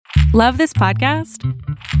Love this podcast?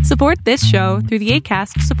 Support this show through the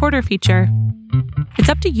Acast supporter feature. It's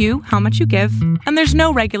up to you how much you give, and there's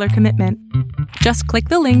no regular commitment. Just click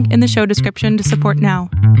the link in the show description to support now.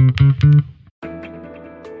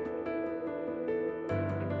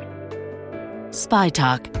 Spy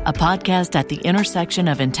Talk, a podcast at the intersection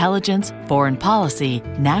of intelligence, foreign policy,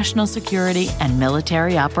 national security, and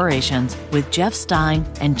military operations with Jeff Stein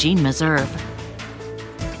and Jeanne Meserve.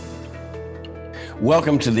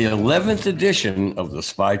 Welcome to the 11th edition of the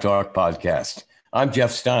Spy Talk podcast. I'm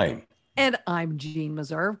Jeff Stein. And I'm Jeanne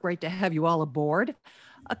Meserve. Great to have you all aboard.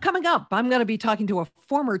 Coming up, I'm going to be talking to a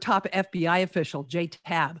former top FBI official, Jay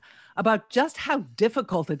Tabb, about just how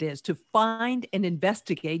difficult it is to find and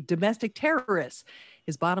investigate domestic terrorists.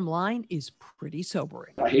 His bottom line is pretty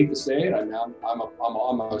sobering. I hate to say it.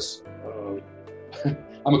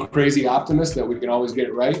 I'm a crazy optimist that we can always get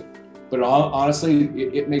it right. But honestly,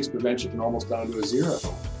 it makes prevention almost down to a zero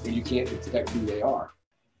when you can't detect who they are.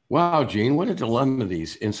 Wow, Gene, what a dilemma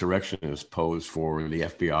these insurrectionists pose for the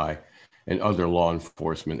FBI and other law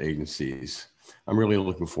enforcement agencies. I'm really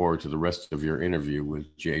looking forward to the rest of your interview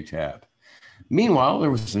with Jay Tabb. Meanwhile,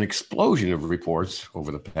 there was an explosion of reports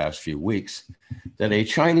over the past few weeks that a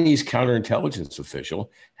Chinese counterintelligence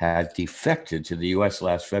official had defected to the U.S.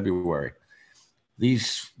 last February.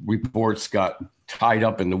 These reports got tied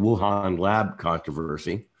up in the Wuhan lab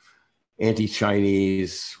controversy.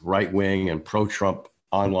 Anti-Chinese, right-wing, and pro-Trump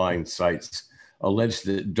online sites alleged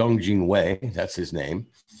that Dong Jingwei, that's his name,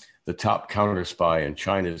 the top counter-spy in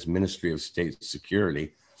China's Ministry of State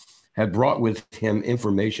Security, had brought with him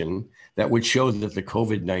information that would show that the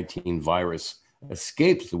COVID-19 virus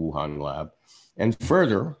escaped the Wuhan lab, and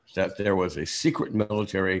further, that there was a secret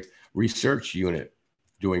military research unit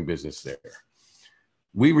doing business there.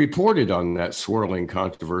 We reported on that swirling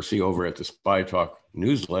controversy over at the Spy Talk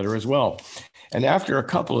newsletter as well. And after a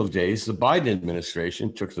couple of days, the Biden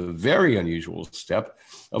administration took the very unusual step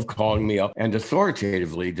of calling me up and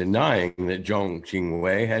authoritatively denying that Dong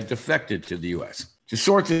Jingwei had defected to the U.S. To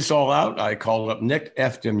sort this all out, I called up Nick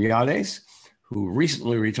F. Demiades, who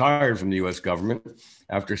recently retired from the U.S. government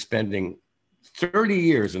after spending 30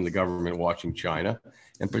 years in the government watching China,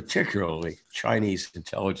 and particularly Chinese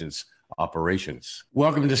intelligence operations.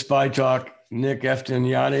 Welcome to Spy Talk, Nick F.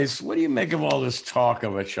 Demiades. What do you make of all this talk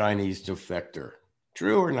of a Chinese defector?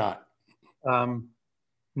 True or not?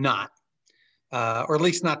 Not, or at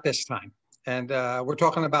least not this time. And we're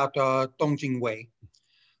talking about Dong Jingwei,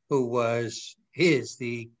 who is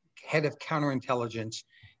the head of counterintelligence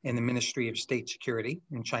in the Ministry of State Security,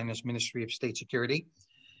 in China's Ministry of State Security.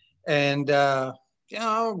 And,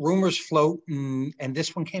 rumors float, and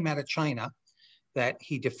this one came out of China, that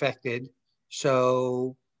he defected.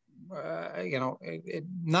 So,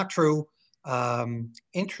 not true.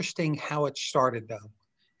 Interesting how it started, though,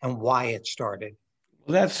 and why it started.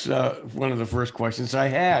 Well, that's one of the first questions I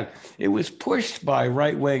had. It was pushed by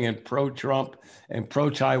right-wing and pro-Trump and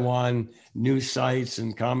pro-Taiwan news sites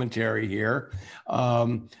and commentary here.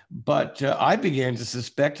 But I began to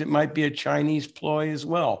suspect it might be a Chinese ploy as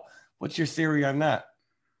well. What's your theory on that?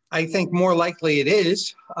 I think more likely it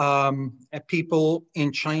is. People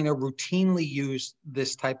in China routinely use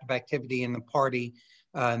this type of activity in the party,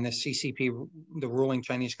 in the CCP, the ruling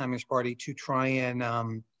Chinese Communist Party, to try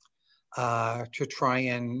and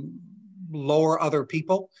lower other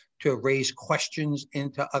people, to raise questions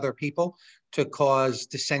into other people, to cause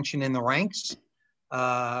dissension in the ranks.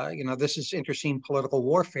 This is interesting political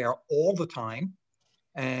warfare all the time,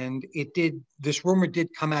 and this rumor did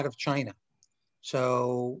come out of China.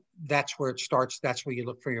 So that's where it starts. That's where you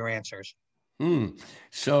look for your answers.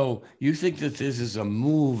 So you think that this is a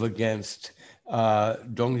move against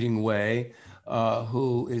Dong Jingwei,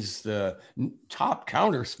 who is the top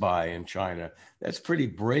counter spy in China? That's pretty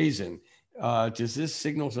brazen. Does this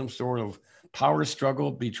signal some sort of power struggle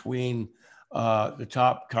between the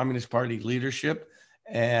top Communist Party leadership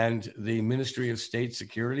and the Ministry of State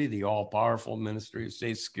Security, the all-powerful Ministry of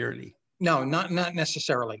State Security? No, not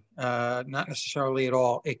necessarily. Not necessarily at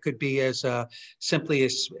all. It could be as simply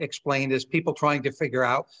as explained as people trying to figure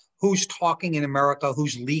out who's talking in America,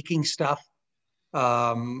 who's leaking stuff,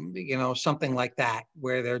 something like that,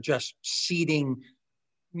 where they're just seeding,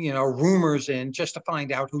 rumors in just to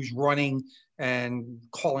find out who's running and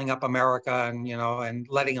calling up America and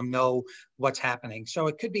letting them know what's happening. So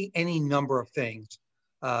it could be any number of things,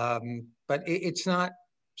 but it's not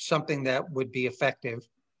something that would be effective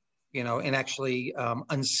in actually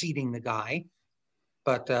unseating the guy,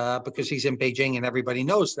 but because he's in Beijing and everybody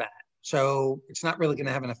knows that. So it's not really going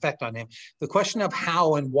to have an effect on him. The question of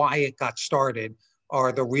how and why it got started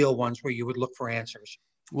are the real ones where you would look for answers.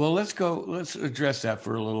 Well, let's address that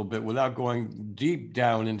for a little bit without going deep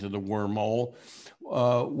down into the wormhole.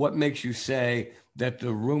 What makes you say that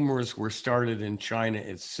the rumors were started in China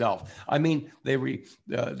itself? I mean,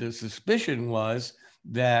 the suspicion was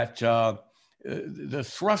that the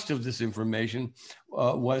thrust of this information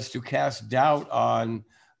was to cast doubt on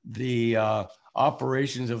the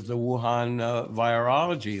operations of the Wuhan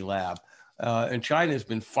virology lab. And China has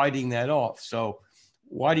been fighting that off. So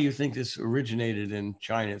why do you think this originated in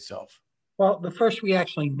China itself? Well, the first we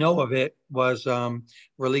actually know of it was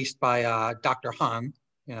released by Dr. Han,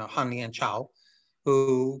 Han Lianchao,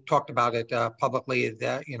 who talked about it publicly,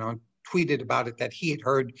 that, tweeted about it, that he had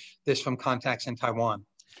heard this from contacts in Taiwan.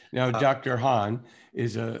 Now, Dr. Han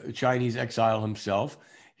is a Chinese exile himself.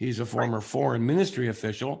 He's a former foreign ministry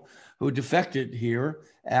official who defected here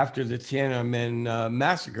after the Tiananmen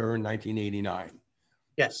massacre in 1989.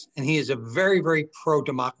 Yes, and he is a very, very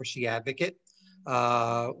pro-democracy advocate,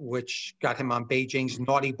 which got him on Beijing's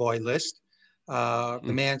naughty boy list. The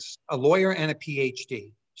man's a lawyer and a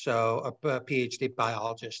PhD, so a PhD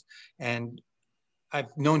biologist. And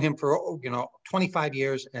I've known him for, 25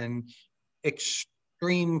 years and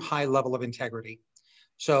extreme high level of integrity.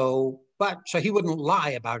 So he wouldn't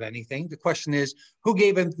lie about anything. The question is, who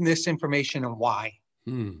gave him this information and why?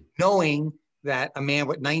 Knowing that a man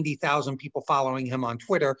with 90,000 people following him on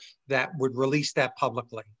Twitter that would release that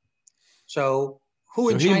publicly. So who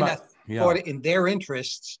in China thought it in their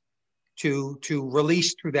interests to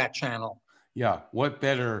release through that channel? Yeah, what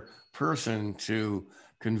better person to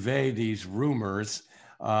convey these rumors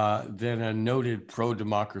than a noted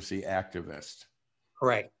pro-democracy activist?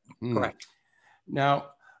 Correct. Correct.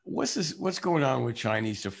 Now, what's going on with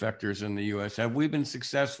Chinese defectors in the U.S.? Have we been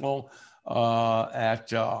successful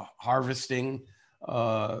at harvesting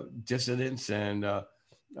dissidents and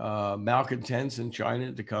malcontents in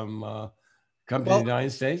China to come to the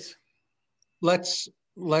United States? Let's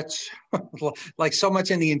like so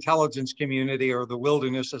much in the intelligence community, or the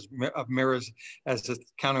wilderness of mirrors, as the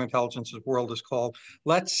counterintelligence world is called.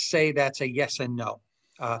 Let's say that's a yes and no.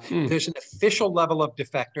 There's an official level of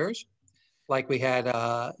defectors, like we had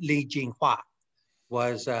Li Jinghua,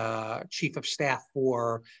 was chief of staff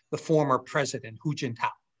for the former president, Hu Jintao,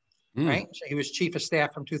 right? So he was chief of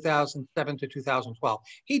staff from 2007 to 2012.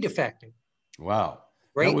 He defected. Wow.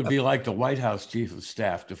 That would be like the White House chief of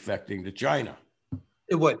staff defecting to China.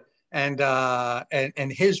 It would.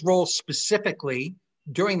 And his role specifically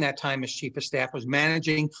during that time as chief of staff was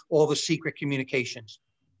managing all the secret communications,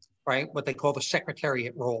 right? What they call the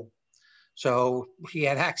secretariat role. So he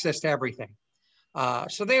had access to everything.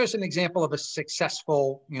 So there's an example of a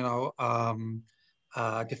successful,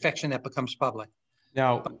 defection that becomes public.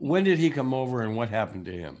 Now, when did he come over and what happened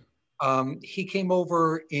to him? He came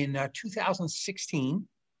over in 2016.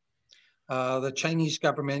 The Chinese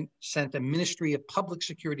government sent a Ministry of Public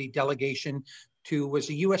Security delegation was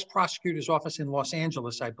a U.S. prosecutor's office in Los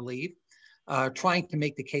Angeles, I believe, trying to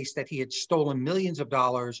make the case that he had stolen millions of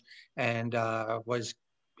dollars and was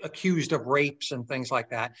accused of rapes and things like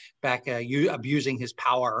that, abusing his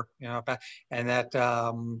power, and that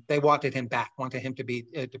they wanted him back, wanted him to be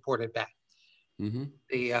deported back.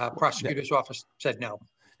 The prosecutor's office said no.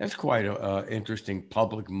 That's quite an interesting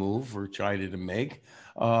public move for China to make.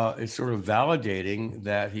 It's sort of validating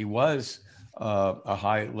that he was a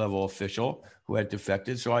high-level official who had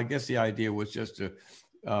defected. So I guess the idea was just to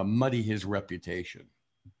muddy his reputation.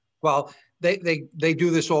 Well, they do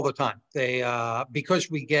this all the time. Because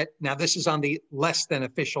now this is on the less than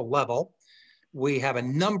official level. We have a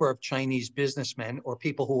number of Chinese businessmen or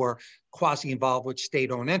people who are quasi-involved with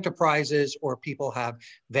state-owned enterprises, or people have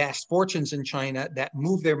vast fortunes in China that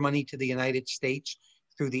move their money to the United States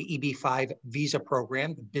through the EB-5 visa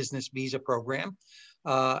program, the business visa program.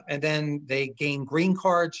 And then they gain green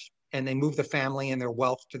cards and they move the family and their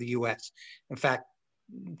wealth to the US. In fact,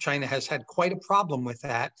 China has had quite a problem with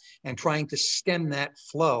that and trying to stem that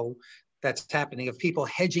flow that's happening of people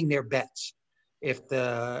hedging their bets. If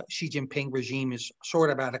the Xi Jinping regime is sort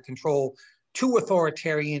of out of control, too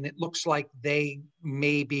authoritarian, it looks like they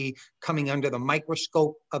may be coming under the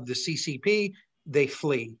microscope of the CCP, they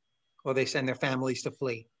flee, or they send their families to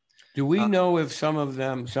flee. Do we know if some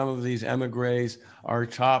of these emigres are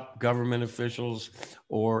top government officials,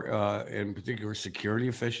 or in particular security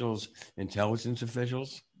officials, intelligence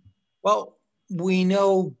officials? Well, we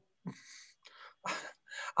know.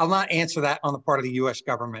 I'll not answer that on the part of the U.S.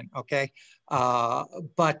 government, okay?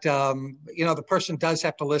 But the person does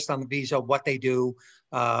have to list on the visa what they do,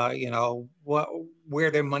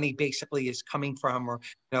 where their money basically is coming from, or,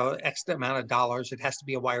 X amount of dollars. It has to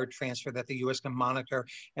be a wire transfer that the U.S. can monitor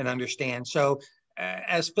and understand. So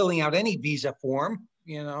as filling out any visa form,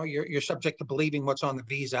 you're subject to believing what's on the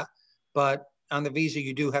visa, but on the visa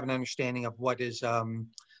you do have an understanding of what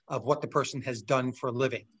the person has done for a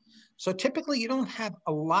living. So typically you don't have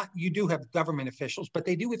a lot. You do have government officials, but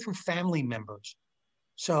they do it through family members.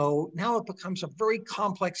 So now it becomes a very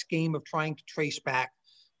complex game of trying to trace back,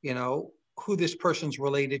 who this person's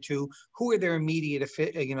related to, who are their immediate,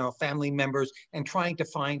 family members, and trying to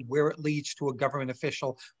find where it leads to a government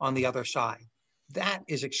official on the other side. That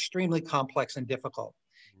is extremely complex and difficult.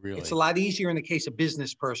 Really? It's a lot easier in the case of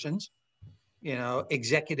business persons,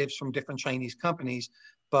 executives from different Chinese companies.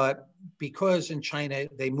 But because in China,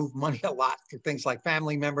 they move money a lot through things like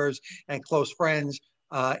family members and close friends,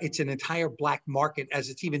 it's an entire black market, as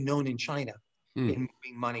it's even known in China, in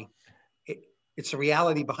moving money. It's a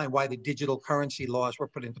reality behind why the digital currency laws were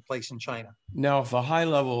put into place in China. Now, if a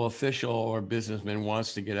high-level official or businessman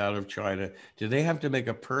wants to get out of China, do they have to make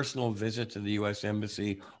a personal visit to the U.S.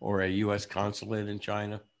 Embassy or a U.S. consulate in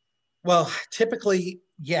China? Well, typically,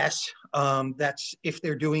 yes. That's if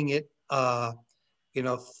they're doing it,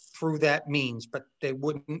 through that means, but they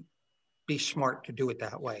wouldn't be smart to do it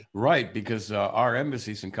that way. Right, because our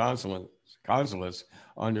embassies and consulates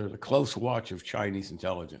under the close watch of Chinese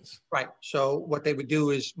intelligence. Right. So what they would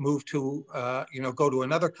do is move to, go to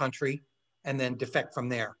another country and then defect from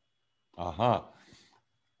there.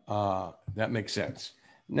 That makes sense.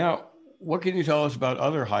 Now, what can you tell us about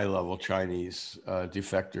other high-level Chinese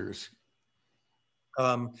defectors?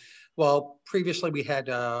 Well, previously we had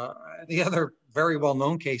the other very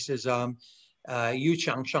well-known case is Yu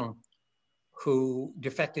Qiangsheng, who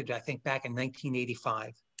defected, I think, back in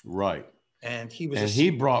 1985. Right. And he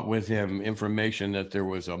brought with him information that there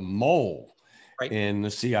was a mole in the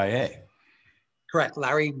CIA. Correct.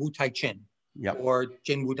 Larry Wu Tai-chin. Yep. Or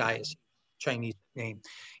Jin Wu Dai is Chinese name.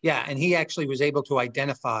 Yeah, and he actually was able to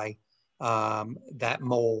identify that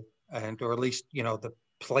mole, or at least, the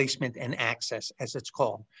placement and access, as it's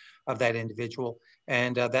called, of that individual.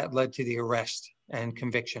 And that led to the arrest and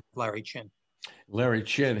conviction of Larry Chin. Larry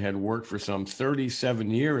Chin had worked for some 37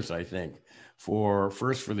 years, I think,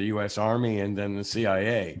 first for the U.S. Army and then the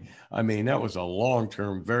CIA. I mean, that was a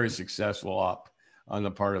long-term, very successful op on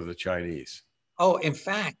the part of the Chinese. Oh, in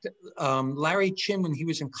fact, Larry Chin, when he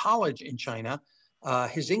was in college in China,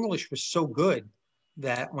 his English was so good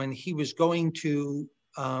that when he was going to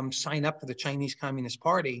sign up for the Chinese Communist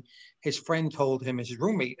Party, his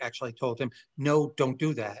roommate actually told him, no, don't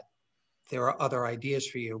do that. There are other ideas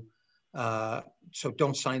for you. So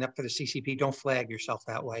don't sign up for the CCP. Don't flag yourself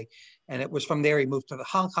that way. And it was from there he moved to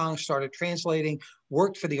Hong Kong, started translating,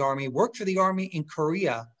 worked for the army in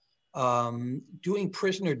Korea, doing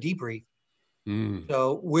prisoner debrief.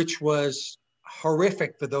 So, which was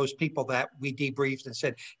horrific for those people that we debriefed and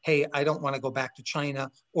said, hey, I don't want to go back to China,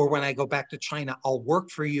 or when I go back to China, I'll work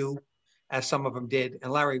for you, as some of them did.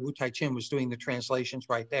 And Larry Wu Tai-chin was doing the translations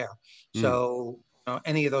right there. So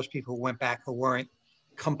any of those people who went back who weren't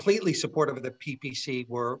completely supportive of the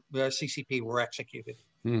CCP were executed.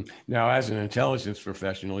 Now, as an intelligence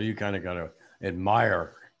professional, you kind of got to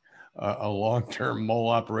admire a long-term mole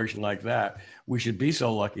operation like that. We should be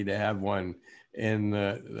so lucky to have one in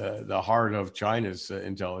the heart of China's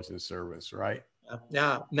intelligence service, right?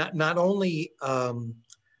 Yeah. Not only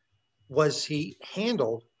was he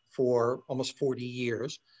handled for almost 40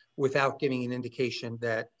 years without giving an indication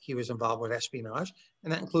that he was involved with espionage,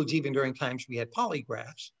 and that includes even during times we had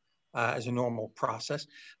polygraphs as a normal process.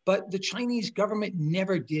 But the Chinese government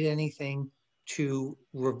never did anything to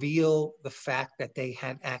reveal the fact that they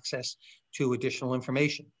had access to additional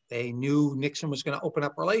information. They knew Nixon was going to open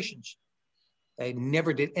up relations. They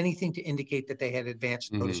never did anything to indicate that they had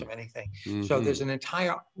advanced notice of anything. So there's an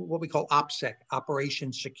entire, what we call OPSEC,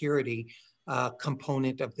 Operation Security,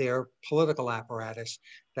 component of their political apparatus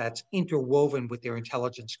that's interwoven with their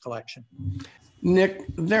intelligence collection. Nick,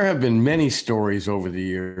 there have been many stories over the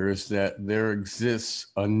years that there exists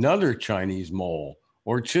another Chinese mole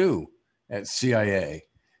or two at CIA.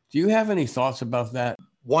 Do you have any thoughts about that?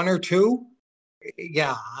 One or two?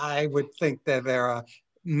 Yeah, I would think that there are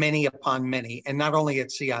many upon many, and not only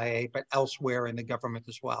at CIA, but elsewhere in the government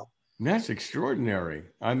as well. That's extraordinary.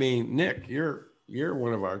 I mean, Nick, you're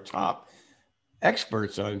one of our top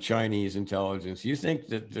experts on Chinese intelligence. You think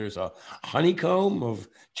that there's a honeycomb of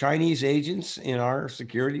Chinese agents in our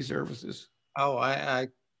security services? Oh, I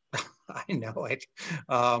know it.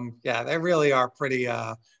 Yeah, they really are pretty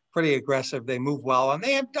aggressive. They move well, and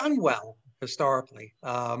they have done well historically.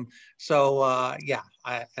 And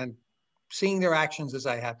seeing their actions as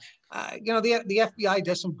I have, the FBI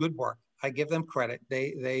does some good work. I give them credit.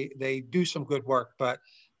 They do some good work, but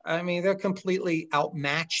I mean, they're completely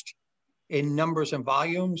outmatched in numbers and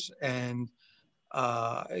volumes. And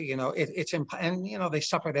And they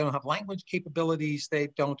suffer. They don't have language capabilities. They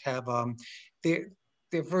don't have. They're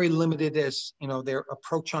very limited as their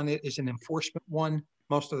approach on it is an enforcement one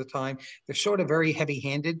most of the time. They're sort of very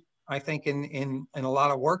heavy-handed, I think, in a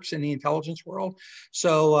lot of works in the intelligence world.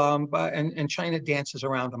 So, and China dances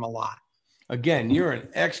around them a lot. Again, you're an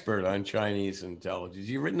expert on Chinese intelligence.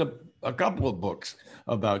 You've written a couple of books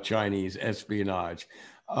about Chinese espionage.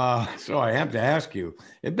 So I have to ask you,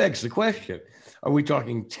 it begs the question, are we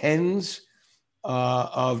talking tens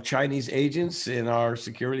of Chinese agents in our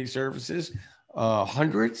security services?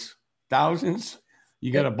 Hundreds? Thousands?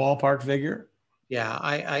 You got a ballpark figure? Yeah,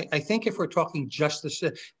 I think if we're talking just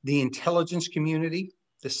the intelligence community,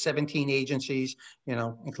 the 17 agencies,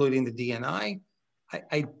 including the DNI,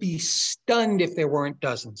 I'd be stunned if there weren't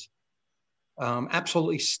dozens.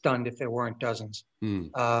 Absolutely stunned if there weren't dozens.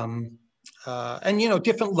 And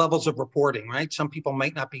different levels of reporting, right? Some people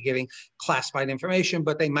might not be giving classified information,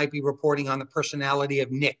 but they might be reporting on the personality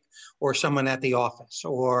of Nick or someone at the office,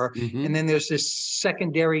 and then there's this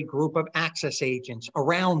secondary group of access agents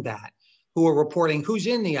around that who are reporting who's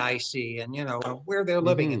in the IC and where they're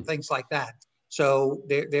living and things like that. So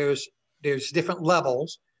there's different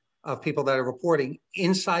levels of people that are reporting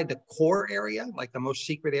inside the core area, like the most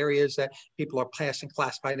secret areas that people are passing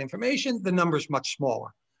classified information. The number's much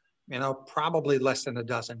smaller, probably less than a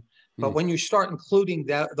dozen. But when you start including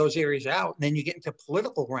those areas out, then you get into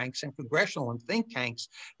political ranks and congressional and think tanks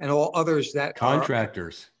and all others that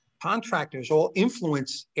contractors all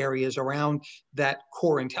influence areas around that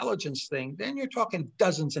core intelligence thing, then you're talking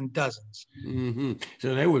dozens and dozens.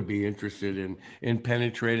 So they would be interested in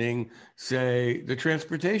penetrating, say, the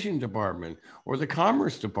transportation department or the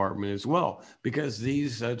commerce department as well, because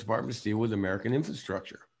these departments deal with American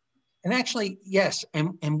infrastructure. And actually, yes,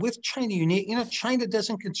 and with China, China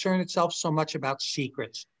doesn't concern itself so much about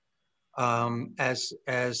secrets as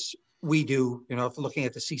we do, if looking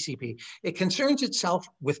at the CCP. It concerns itself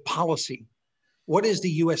with policy. What is the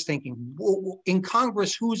U.S. thinking? In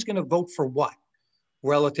Congress, who's going to vote for what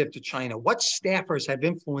relative to China? What staffers have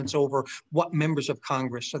influence over what members of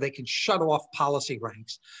Congress so they can shut off policy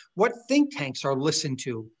ranks? What think tanks are listened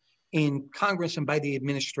to in Congress and by the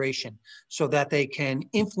administration so that they can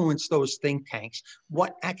influence those think tanks?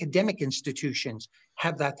 What academic institutions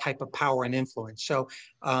have that type of power and influence? So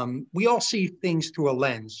we all see things through a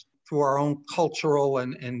lens, through our own cultural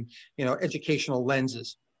and educational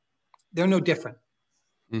lenses. They're no different.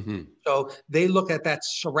 So they look at that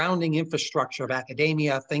surrounding infrastructure of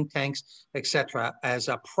academia, think tanks, et cetera, as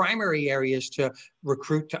primary areas to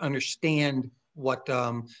recruit, to understand what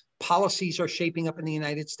policies are shaping up in the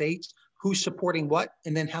United States, who's supporting what,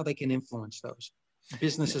 and then how they can influence those.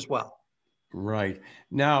 Business as well. Right.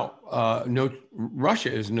 Now,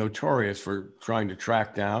 Russia is notorious for trying to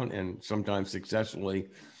track down and sometimes successfully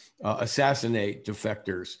assassinate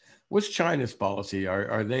defectors. What's China's policy?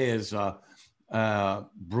 Are they as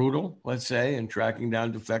brutal, let's say, in tracking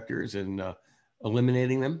down defectors and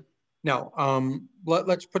eliminating them? No.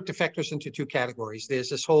 Let's put defectors into two categories. There's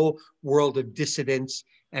this whole world of dissidents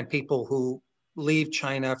and people who leave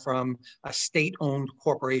China from a state-owned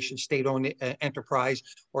corporation, state-owned enterprise,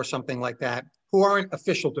 or something like that, who aren't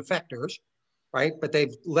official defectors, right? But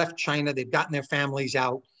they've left China, they've gotten their families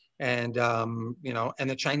out, and and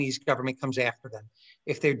the Chinese government comes after them.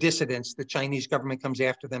 If they're dissidents, the Chinese government comes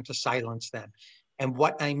after them to silence them. And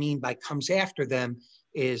what I mean by comes after them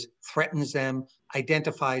is threatens them,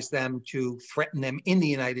 identifies them to threaten them in the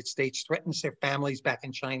United States, threatens their families back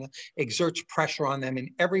in China, exerts pressure on them in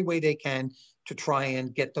every way they can to try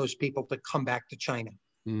and get those people to come back to China,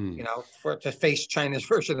 to face China's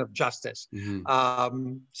version of justice.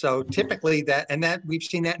 So typically that we've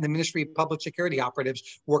seen that in the Ministry of Public Security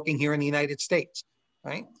operatives working here in the United States,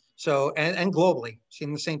 right? So, and globally,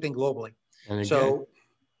 seen the same thing globally. And again,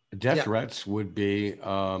 death threats would be,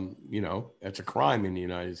 it's a crime in the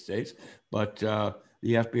United States, but the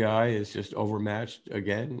FBI is just overmatched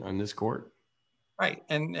again on this court. Right.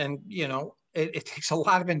 And it takes a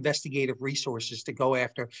lot of investigative resources to go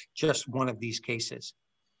after just one of these cases.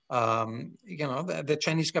 The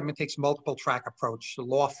Chinese government takes multiple track approach, the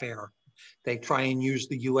lawfare. They try and use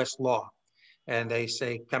the U.S. law. And they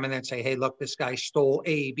come in and say, hey, look, this guy stole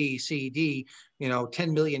A, B, C, D,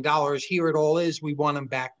 $10 million. Here it all is. We want him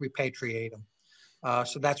back, repatriate him.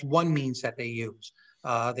 So that's one means that they use.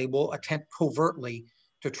 They will attempt covertly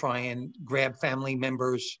to try and grab family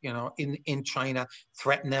members, in China,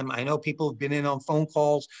 threaten them. I know people have been in on phone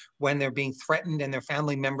calls when they're being threatened and their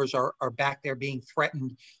family members are back there being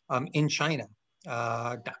threatened in China.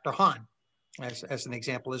 Dr. Han, as an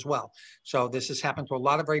example as well. So this has happened to a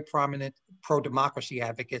lot of very prominent pro-democracy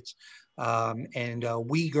advocates and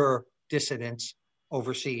Uyghur dissidents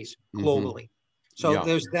overseas, globally. So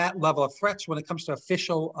there's that level of threats when it comes to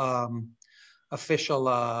official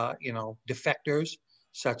defectors,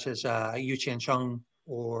 such as Yu Qiancheng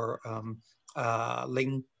or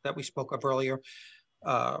Ling that we spoke of earlier.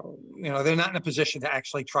 They're not in a position to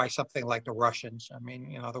actually try something like the Russians. I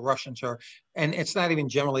mean, the Russians are, and it's not even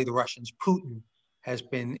generally the Russians. Putin has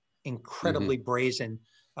been incredibly brazen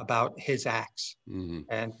about his acts,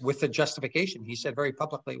 and with the justification. He said very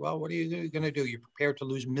publicly, well, what are you going to do? You're prepared to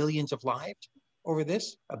lose millions of lives over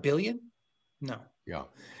this? 1 billion? No. Yeah.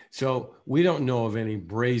 So we don't know of any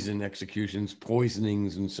brazen executions,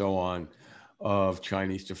 poisonings, and so on of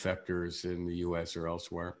Chinese defectors in the U.S. or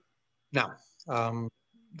elsewhere. No.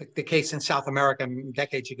 The case in South America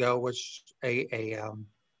decades ago was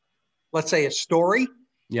let's say a story.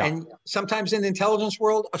 Yeah. And sometimes in the intelligence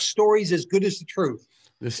world, a story is as good as the truth.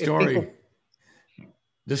 The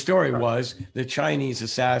story was the Chinese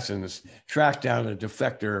assassins tracked down a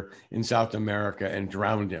defector in South America and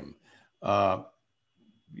drowned him.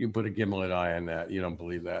 You put a gimlet eye on that. You don't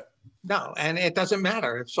believe that. No, and it doesn't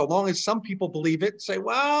matter. So long as some people believe it, say,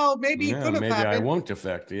 well, maybe it could have happened. Maybe I won't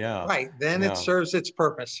defect, Right, then it serves its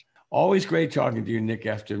purpose. Always great talking to you, Nick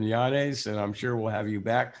Efthymiades, and I'm sure we'll have you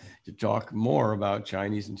back to talk more about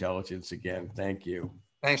Chinese intelligence again. Thank you.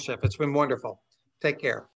 Thanks, Jeff. It's been wonderful. Take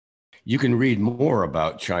care. You can read more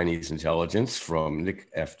about Chinese intelligence from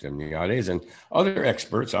Nick Efthymiades and other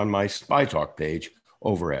experts on my Spy Talk page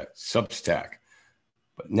over at Substack.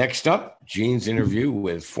 But next up, Gene's interview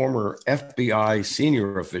with former FBI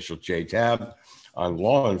senior official Jay Tabb on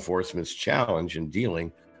law enforcement's challenge in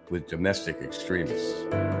dealing with domestic extremists.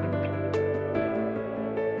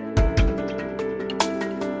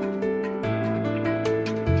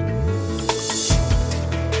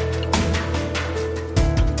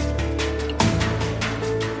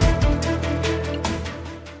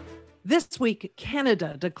 This week,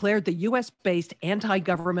 Canada declared the U.S.-based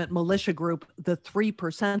anti-government militia group, the Three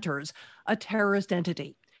Percenters, a terrorist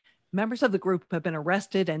entity. Members of the group have been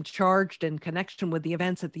arrested and charged in connection with the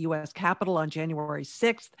events at the U.S. Capitol on January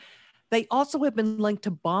 6th. They also have been linked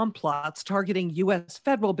to bomb plots targeting U.S.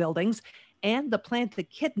 federal buildings and the plan to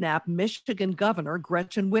kidnap Michigan Governor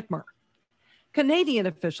Gretchen Whitmer. Canadian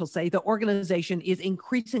officials say the organization is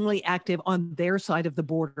increasingly active on their side of the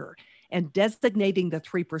border, and designating the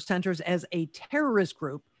Three Percenters as a terrorist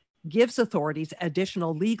group gives authorities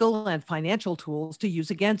additional legal and financial tools to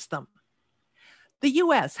use against them. The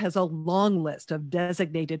U.S. has a long list of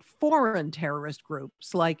designated foreign terrorist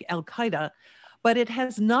groups like Al-Qaeda, but it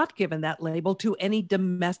has not given that label to any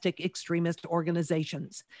domestic extremist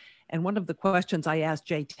organizations. And one of the questions I asked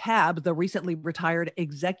Jay Tabb, the recently retired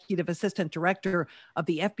executive assistant director of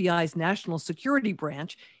the FBI's National Security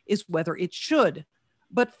Branch, is whether it should.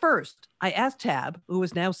 But first, I asked Tabb, who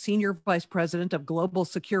is now Senior Vice President of Global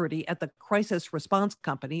Security at the Crisis Response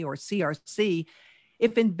Company, or CRC,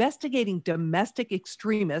 if investigating domestic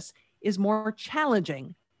extremists is more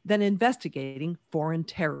challenging than investigating foreign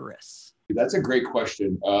terrorists. That's a great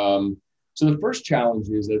question. So the first challenge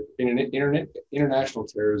is that in an international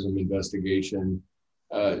terrorism investigation,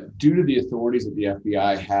 due to the authorities that the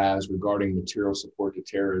FBI has regarding material support to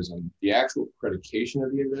terrorism, the actual predication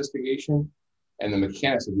of the investigation and the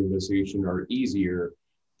mechanics of the investigation are easier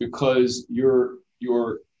because you're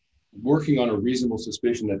working on a reasonable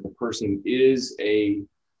suspicion that the person is a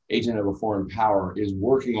agent of a foreign power, is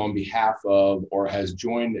working on behalf of or has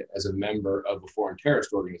joined as a member of a foreign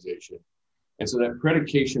terrorist organization. And so that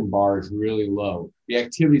predication bar is really low. The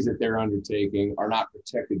activities that they're undertaking are not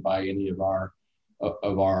protected by any of our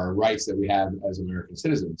rights that we have as American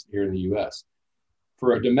citizens here in the US.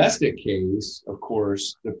 For a domestic case, of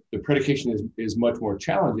course, the predication is much more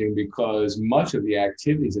challenging because much of the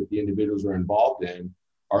activities that the individuals are involved in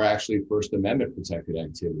are actually First Amendment protected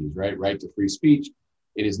activities, right? Right to free speech.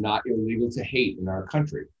 It is not illegal to hate in our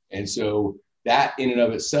country. And so that in and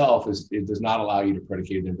of itself it does not allow you to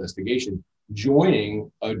predicate an investigation.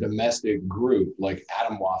 Joining a domestic group like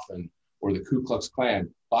Atomwaffen or the Ku Klux Klan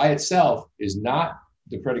by itself is not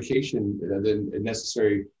the predication, the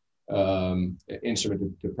necessary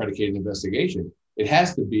instrument to predicate an investigation. It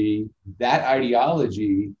has to be that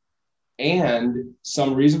ideology and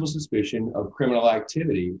some reasonable suspicion of criminal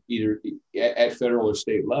activity, either at federal or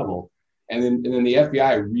state level. And then the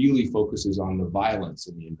FBI really focuses on the violence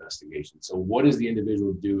in the investigation. So what is the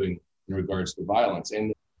individual doing in regards to violence?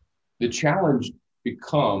 And the challenge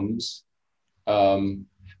becomes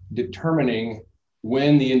determining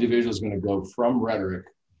when the individual is going to go from rhetoric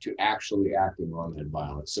to actually acting on that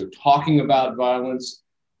violence. So talking about violence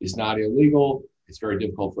is not illegal. It's very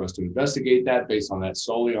difficult for us to investigate that based on that,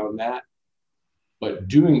 solely on that. But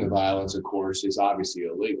doing the violence, of course, is obviously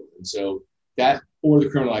illegal. And so that, or the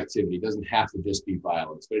criminal activity, doesn't have to just be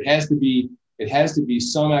violence, but it has to be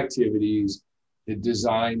some activities that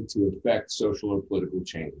designed to affect social or political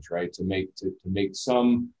change, right? To make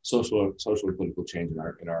some social or political change in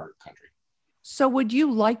our country. So would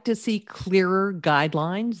you like to see clearer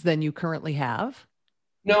guidelines than you currently have?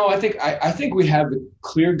 No, I think we have the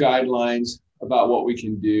clear guidelines about what we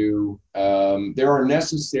can do. There are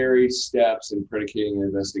necessary steps in predicating an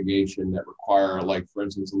investigation that require, like, for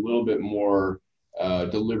instance, a little bit more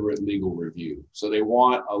deliberate legal review. So they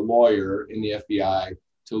want a lawyer in the FBI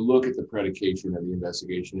to look at the predication of the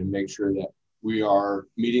investigation and make sure that we are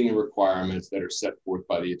meeting the requirements that are set forth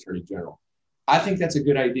by the Attorney General. I think that's a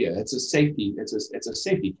good idea. It's a safety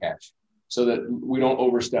catch so that we don't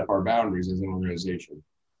overstep our boundaries as an organization.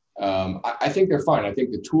 I think they're fine. I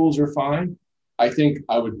think the tools are fine. I think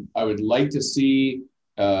I would like to see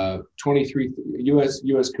 23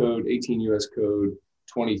 U.S. Code 18 U.S. Code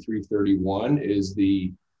 2331 is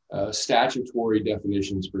the statutory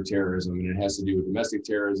definitions for terrorism, and it has to do with domestic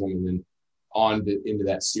terrorism, and then into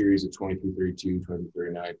that series of 2332,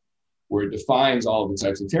 2339, where it defines all of the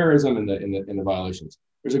types of terrorism and the violations.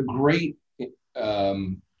 There's a great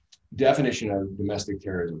definition of domestic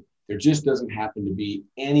terrorism. There just doesn't happen to be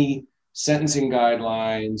any sentencing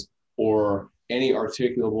guidelines or any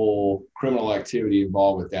articulable criminal activity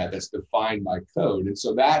involved with that that's defined by code. And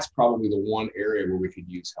so that's probably the one area where we could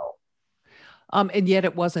use help. And yet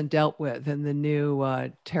it wasn't dealt with in the new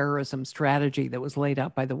terrorism strategy that was laid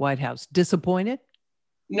out by the White House. Disappointed?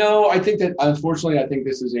 No, I think that, unfortunately, I think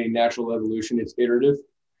this is a natural evolution. It's iterative.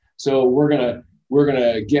 So we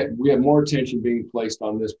have more attention being placed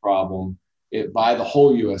on this problem by the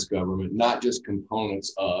whole U.S. government, not just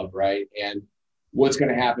components of, right? And what's going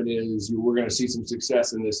to happen is we're going to see some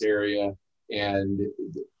success in this area. And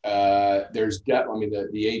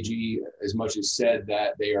the AG as much as said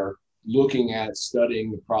that they are looking at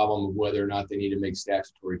studying the problem of whether or not they need to make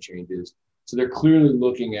statutory changes. So they're clearly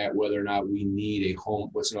looking at whether or not we need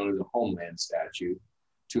what's known as a homeland statute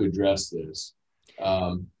to address this.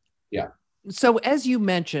 So as you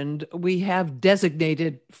mentioned, we have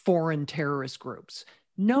designated foreign terrorist groups.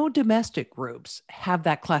 No domestic groups have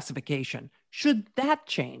that classification. Should that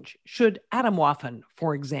change? Should Atomwaffen,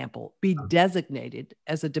 for example, be designated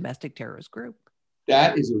as a domestic terrorist group?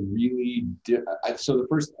 That is a really,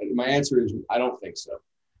 my answer is I don't think so.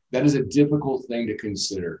 That is a difficult thing to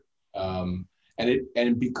consider.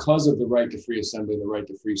 And because of the right to free assembly and the right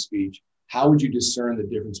to free speech, how would you discern the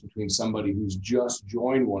difference between somebody who's just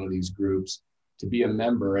joined one of these groups to be a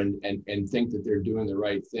member and think that they're doing the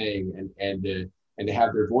right thing and to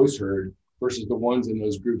have their voice heard versus the ones in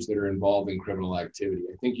those groups that are involved in criminal activity?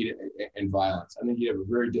 And violence. I think you'd have a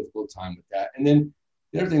very difficult time with that. And then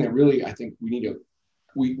the other thing that really, I think we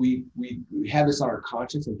have this on our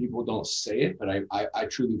conscience and people don't say it, but I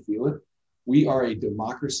truly feel it. We are a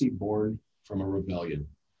democracy born from a rebellion.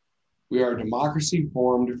 We are a democracy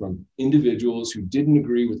formed from individuals who didn't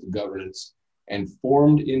agree with the governance and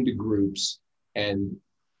formed into groups and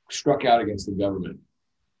struck out against the government.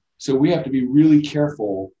 So we have to be really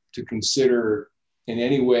careful to consider in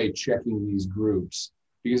any way checking these groups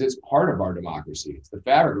because it's part of our democracy. It's the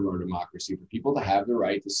fabric of our democracy for people to have the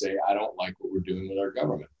right to say, I don't like what we're doing with our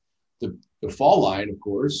government. The fall line, of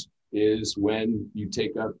course, is when you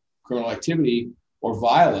take up criminal activity or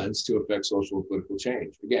violence to affect social or political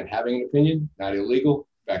change. Again, having an opinion, not illegal,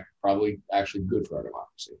 in fact, probably actually good for our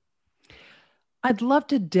democracy. I'd love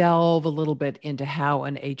to delve a little bit into how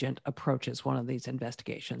an agent approaches one of these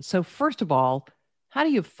investigations. So first of all, how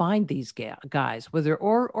do you find these guys,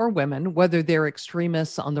 or women, whether they're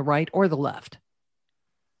extremists on the right or the left?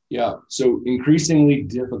 Yeah, so increasingly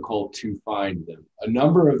difficult to find them. A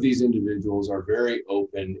number of these individuals are very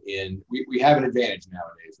open we have an advantage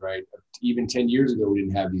nowadays, right? Even 10 years ago, we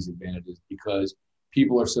didn't have these advantages because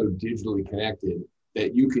people are so digitally connected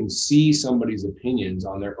that you can see somebody's opinions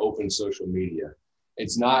on their open social media.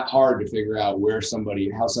 It's not hard to figure out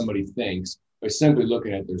how somebody thinks by simply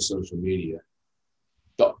looking at their social media.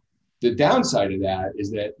 The downside of that is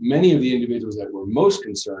that many of the individuals that we're most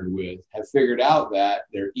concerned with have figured out that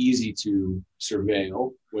they're easy to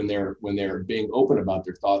surveil when they're being open about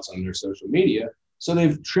their thoughts on their social media. So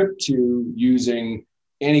they've tripped to using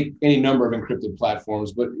any number of encrypted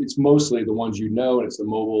platforms, but it's mostly the ones and it's the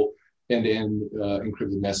mobile end-to-end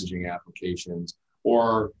encrypted messaging applications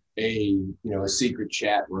or a secret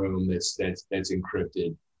chat room that's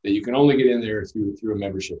encrypted that you can only get in there through a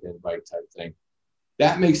membership invite type thing.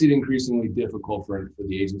 That makes it increasingly difficult for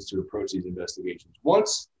the agents to approach these investigations.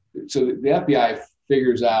 So the FBI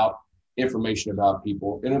figures out information about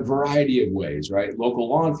people in a variety of ways, right? Local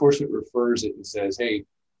law enforcement refers it and says, hey,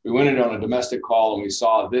 we went in on a domestic call and we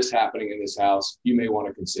saw this happening in this house. You may want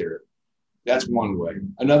to consider it. That's one way.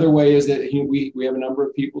 Another way is that we have a number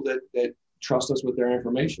of people that trust us with their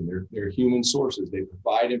information. They're human sources. They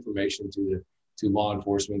provide information to law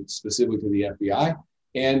enforcement, specifically to the FBI.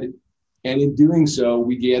 And in doing so,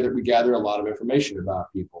 we gather a lot of information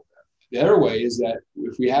about people. The other way is that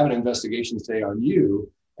if we have an investigation, say, on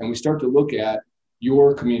you, and we start to look at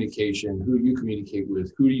your communication, who you communicate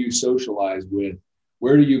with, who do you socialize with,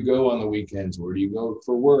 where do you go on the weekends, where do you go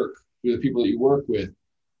for work, who are the people that you work with,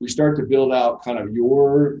 we start to build out kind of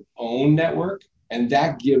your own network, and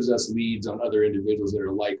that gives us leads on other individuals that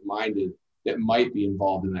are like-minded that might be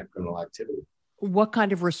involved in that criminal activity. What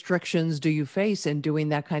kind of restrictions do you face in doing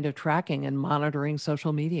that kind of tracking and monitoring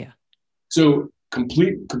social media? So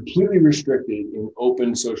completely restricted in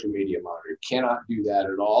open social media monitoring. Cannot do that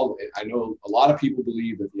at all. I know a lot of people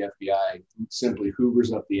believe that the FBI simply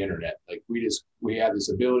hoovers up the internet. Like we have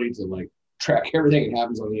this ability to like track everything that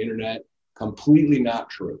happens on the internet. Completely not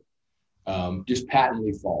true. Just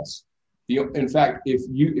patently false. In fact, if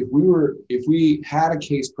we had a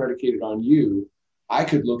case predicated on you, I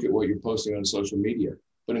could look at what you're posting on social media.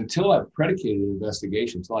 But until I've predicated an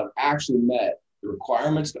investigation, until I've actually met the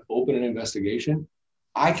requirements to open an investigation,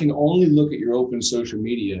 I can only look at your open social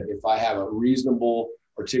media if I have a reasonable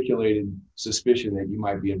articulated suspicion that you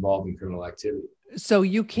might be involved in criminal activity. So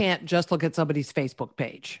you can't just look at somebody's Facebook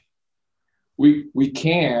page. We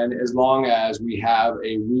can, as long as we have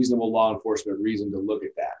a reasonable law enforcement reason to look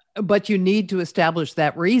at that. But you need to establish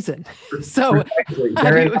that reason. So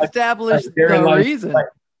how do you establish the reason?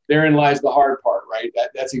 Therein lies the hard part, right?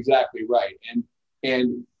 That's exactly right.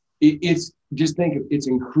 And it's just think it's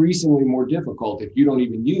increasingly more difficult if you don't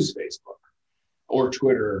even use Facebook or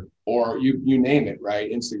Twitter or you name it,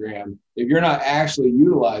 right? Instagram. If you're not actually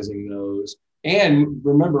utilizing those, and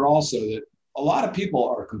remember also that a lot of people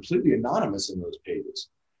are completely anonymous in those pages.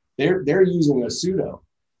 They're using a pseudo.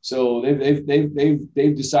 So they've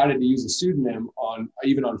decided to use a pseudonym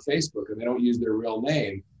even on Facebook, and they don't use their real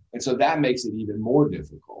name. And so that makes it even more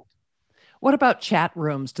difficult. What about chat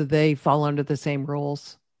rooms? Do they fall under the same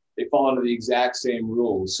rules? They fall under the exact same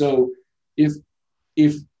rules. So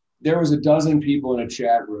if there was a dozen people in a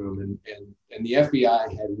chat room and the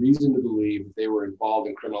FBI had reason to believe that they were involved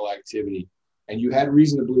in criminal activity, and you had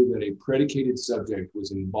reason to believe that a predicated subject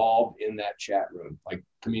was involved in that chat room, like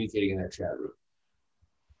communicating in that chat room,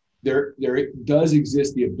 there does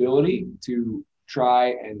exist the ability to try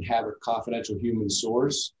and have a confidential human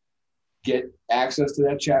source get access to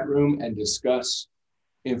that chat room and discuss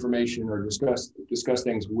information or discuss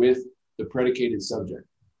things with the predicated subject.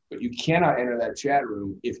 But you cannot enter that chat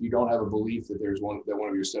room if you don't have a belief that one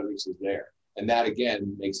of your subjects is there. And that,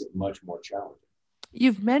 again, makes it much more challenging.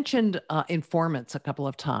 You've mentioned informants a couple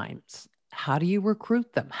of times. How do you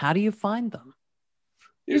recruit them? How do you find them?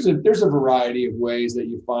 There's a variety of ways that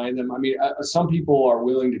you find them. I mean, some people are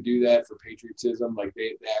willing to do that for patriotism. Like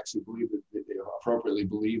they actually believe that they appropriately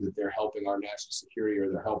believe that they're helping our national security or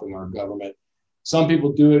they're helping our government. Some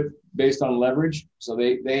people do it based on leverage. So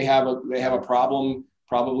they have a problem,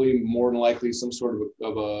 probably more than likely some sort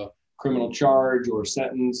of a criminal charge or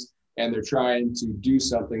sentence, and they're trying to do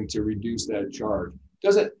something to reduce that charge.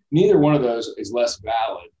 Neither one of those is less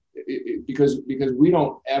valid because we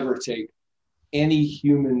don't ever take any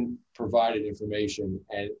human provided information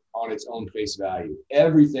and on its own face value.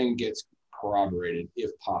 Everything gets corroborated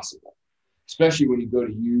if possible, especially when you go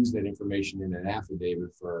to use that information in an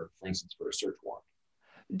affidavit for instance, for a search warrant.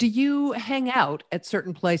 Do you hang out at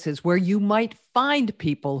certain places where you might find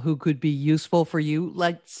people who could be useful for you,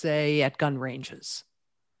 let's say at gun ranges?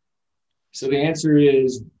 So the answer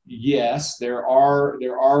is yes. There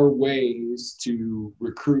are ways to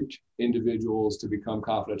recruit individuals to become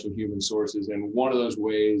confidential human sources, and one of those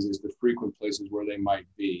ways is to frequent places where they might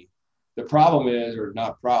be. The problem is, or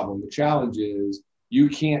not problem, the challenge is you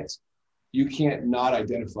can't not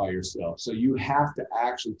identify yourself. So you have to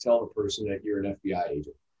actually tell the person that you're an FBI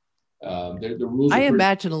agent. The rules. I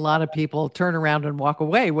imagine a lot of people turn around and walk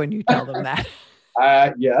away when you tell them that.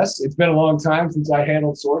 Yes, it's been a long time since I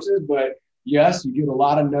handled sources, but yes, you get a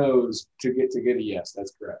lot of no's to get a yes.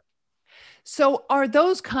 That's correct. So are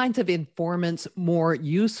those kinds of informants more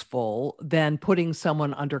useful than putting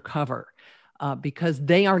someone undercover because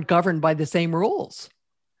they aren't governed by the same rules?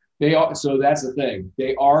 They are. So that's the thing.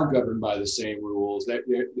 They are governed by the same rules.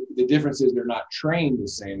 The difference is they're not trained the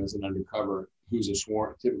same as an undercover who's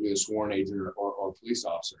typically a sworn agent or police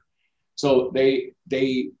officer. So they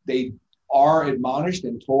are admonished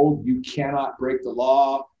and told, you cannot break the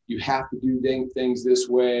law. You have to do things this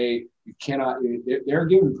way. You cannot. They're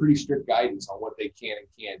given pretty strict guidance on what they can and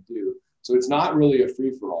can't do. So it's not really a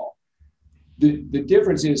free for all. The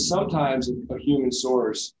difference is sometimes a human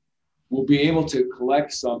source will be able to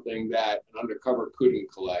collect something that an undercover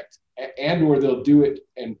couldn't collect, and or they'll do it.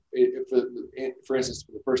 And for instance,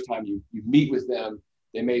 for the first time you meet with them,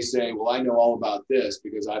 they may say, well, I know all about this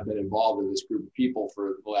because I've been involved in this group of people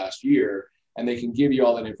for the last year, and they can give you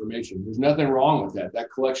all that information. There's nothing wrong with that.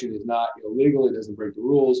 That collection is not illegal. It doesn't break the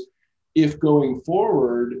rules. If going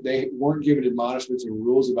forward, they weren't given admonishments and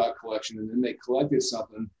rules about collection, and then they collected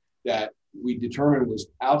something that we determined was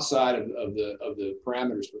outside of the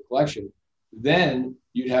parameters for collection, then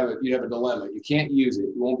you'd have a dilemma. You can't use it.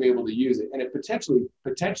 You won't be able to use it, and it potentially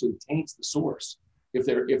taints the source if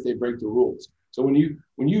they break the rules. So when you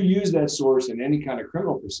use that source in any kind of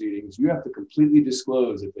criminal proceedings, you have to completely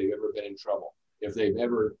disclose if they've ever been in trouble, if they've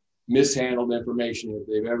ever mishandled information, if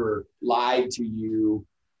they've ever lied to you.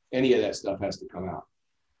 Any of that stuff has to come out.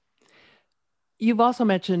 You've also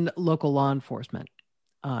mentioned local law enforcement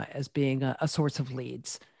as being a source of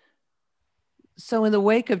leads. So in the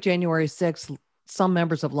wake of January 6th, some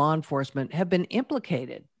members of law enforcement have been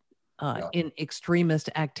implicated in extremist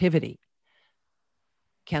activity.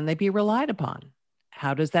 Can they be relied upon?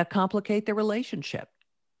 How does that complicate the relationship?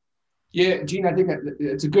 Yeah, Gene, I think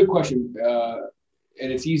it's a good question,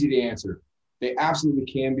 and it's easy to answer. They absolutely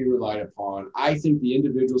can be relied upon. I think the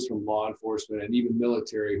individuals from law enforcement and even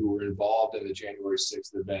military who were involved in the January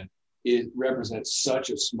 6th event, it represents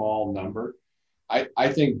such a small number.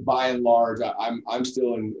 I think by and large, I'm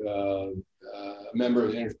still a member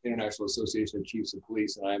of the International Association of Chiefs of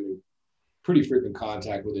Police, and I'm in pretty frequent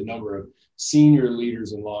contact with a number of senior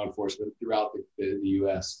leaders in law enforcement throughout the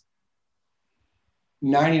U.S.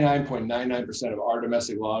 99.99% of our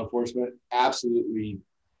domestic law enforcement absolutely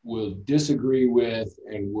will disagree with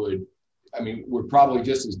and we're probably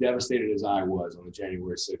just as devastated as I was on the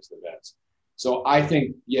January 6th events. So I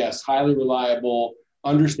think, yes, highly reliable,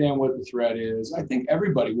 understand what the threat is. I think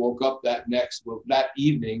everybody woke up that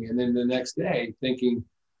evening and then the next day thinking,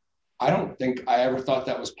 I don't think I ever thought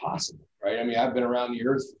that was possible, right? I mean, I've been around the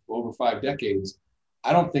earth for over 5 decades.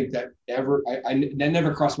 I don't think that that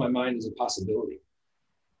never crossed my mind as a possibility.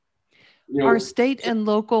 Are state and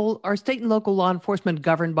local law enforcement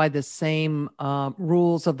governed by the same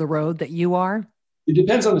rules of the road that you are? It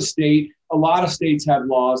depends on the state. A lot of states have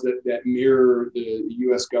laws that mirror the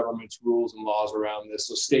U.S. government's rules and laws around this.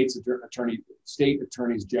 So state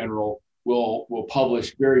attorneys general will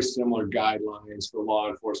publish very similar guidelines for law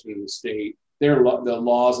enforcement in the state. The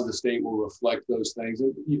laws of the state will reflect those things.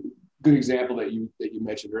 And good example that you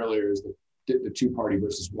mentioned earlier is the 2-party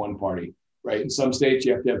versus 1-party. Right. In some states,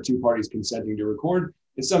 you have to have 2 parties consenting to record.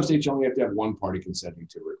 In some states, you only have to have 1 party consenting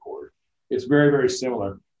to record. It's very, very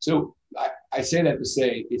similar. So I say that to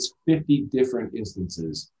say it's 50 different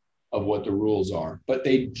instances of what the rules are, but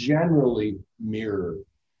they generally mirror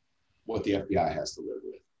what the FBI has to live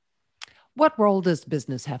with. What role does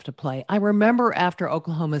business have to play? I remember after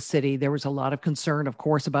Oklahoma City, there was a lot of concern, of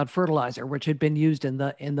course, about fertilizer, which had been used in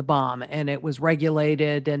the bomb, and it was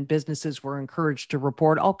regulated, and businesses were encouraged to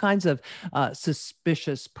report all kinds of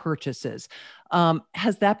suspicious purchases.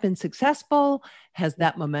 Has that been successful? Has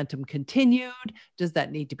that momentum continued? Does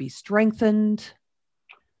that need to be strengthened?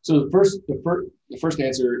 So the first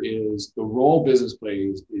answer is the role business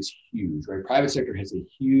plays is huge, right? Private sector has a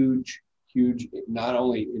huge, not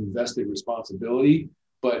only invested responsibility,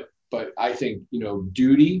 but I think,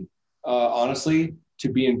 duty, honestly, to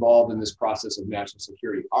be involved in this process of national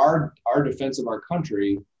security. Our defense of our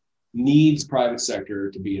country needs private sector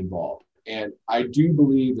to be involved. And I do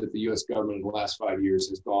believe that the U.S. government in the last 5 years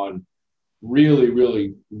has gone really,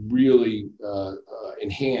 really, really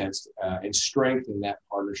enhanced and strengthened that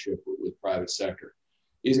partnership with private sector.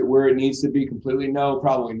 Is it where it needs to be completely? No,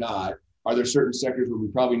 probably not. Are there certain sectors where we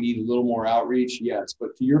probably need a little more outreach? Yes.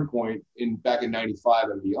 But to your point, back in 95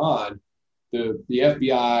 and beyond, the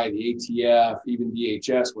FBI, the ATF, even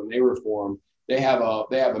DHS, when they were formed, they have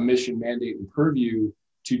a mission, mandate, and purview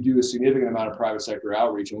to do a significant amount of private sector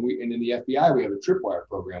outreach. And in the FBI, we have a tripwire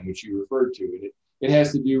program, which you referred to. And it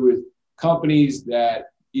has to do with companies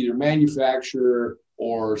that either manufacture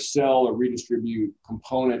or sell or redistribute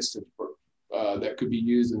components that could be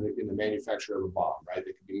used in the manufacture of a bomb, right?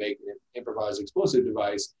 They could be making an improvised explosive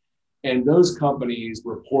device. And those companies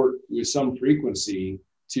report with some frequency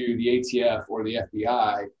to the ATF or the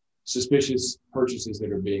FBI suspicious purchases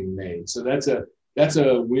that are being made. So that's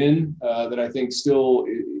a win that I think still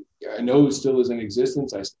is in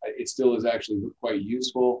existence. It still is actually quite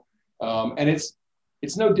useful. And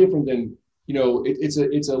it's no different than, it's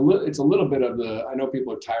a little bit of the, I know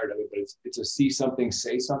people are tired of it, but it's a see something,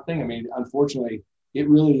 say something. I mean, unfortunately, it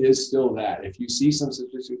really is still that. If you see some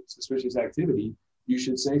suspicious activity, you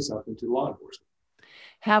should say something to law enforcement.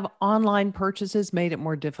 Have online purchases made it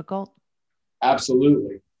more difficult?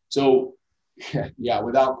 Absolutely. So, yeah,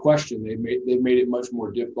 without question, they've made it much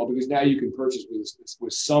more difficult, because now you can purchase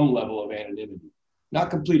with some level of anonymity, not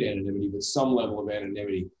complete anonymity, but some level of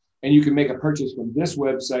anonymity. And you can make a purchase from this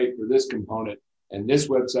website for this component, and this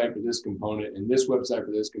website for this component, and this website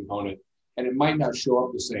for this component, and it might not show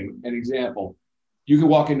up the same. An example, you can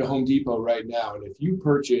walk into Home Depot right now, and if you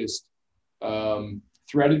purchased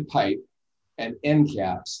threaded pipe and end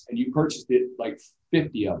caps, and you purchased it like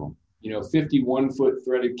 50 of them, 50 1-foot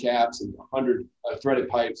threaded caps and 100 threaded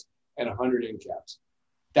pipes and 100 end caps,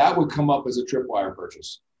 that would come up as a tripwire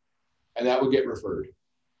purchase, and that would get referred.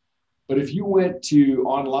 But if you went to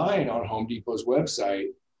online on Home Depot's website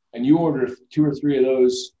and you ordered 2 or 3 of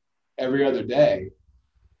those every other day,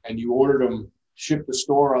 and you ordered them shipped to the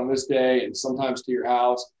store on this day and sometimes to your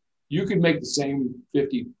house, you could make the same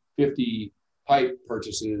 50 pipe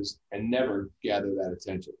purchases and never gather that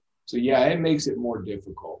attention. So yeah, it makes it more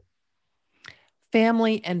difficult.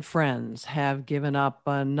 Family and friends have given up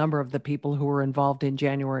a number of the people who were involved in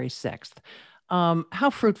January 6th. How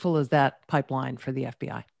fruitful is that pipeline for the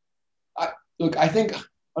FBI? Look, I think,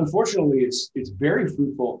 unfortunately, it's very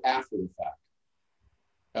fruitful after the fact.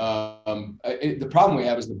 The problem we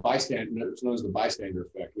have is it's known as the bystander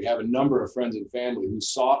effect. We have a number of friends and family who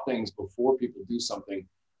saw things before people do something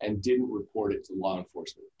and didn't report it to law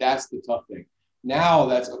enforcement. That's the tough thing. Now,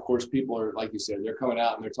 of course, people are, like you said, they're coming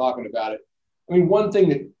out and they're talking about it. I mean, one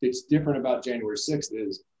thing that's different about January 6th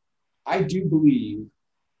is I do believe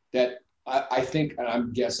that I think, and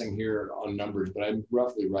I'm guessing here on numbers, but I'm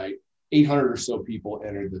roughly right, 800 or so people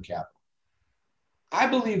entered the Capitol. I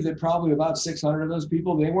believe that probably about 600 of those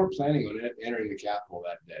people, they weren't planning on entering the Capitol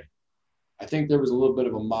that day. I think there was a little bit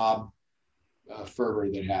of a mob fervor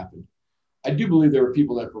that happened. I do believe there were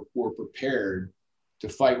people that were prepared to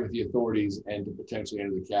fight with the authorities and to potentially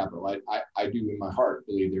enter the Capitol. I do in my heart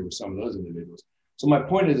believe there were some of those individuals. So my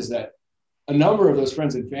point is that a number of those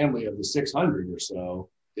friends and family of the 600 or so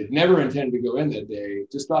that never intended to go in that day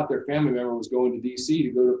just thought their family member was going to DC to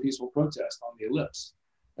go to a peaceful protest on the Ellipse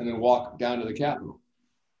and then walk down to the Capitol,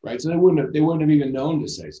 right? So they wouldn't have even known to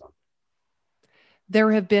say something.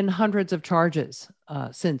 There have been hundreds of charges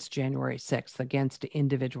since January 6th against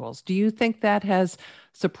individuals. Do you think that has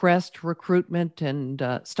suppressed recruitment and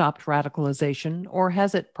stopped radicalization, or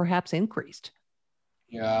has it perhaps increased?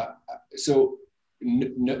 Yeah, so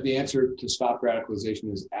the answer to stop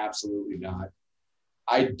radicalization is absolutely not.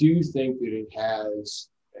 I do think that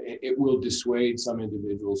it will dissuade some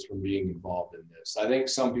individuals from being involved in this. I think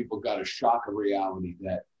some people got a shock of reality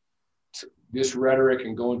that this rhetoric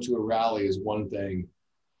and going to a rally is one thing,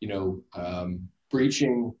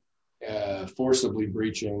 forcibly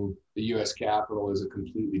breaching the U.S. Capitol is a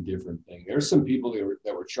completely different thing. There's some people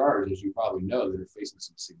that were charged, as you probably know, that are facing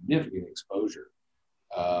some significant exposure,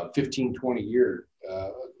 15, 20-year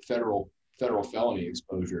federal felony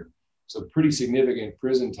exposure. So pretty significant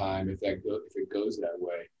prison time if it goes that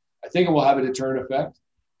way. I think it will have a deterrent effect,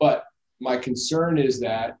 but my concern is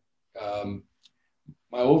that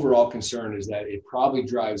my overall concern is that it probably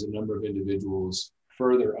drives a number of individuals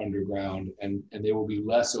further underground, and they will be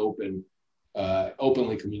less openly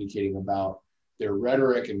communicating about their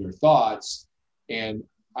rhetoric and their thoughts. And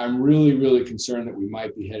I'm really, really concerned that we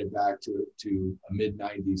might be headed back to a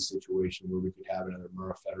mid-90s situation where we could have another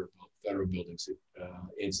Murrah Federal Building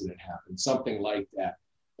incident happen, something like that,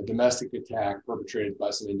 a domestic attack perpetrated by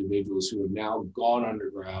some individuals who have now gone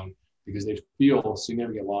underground because they feel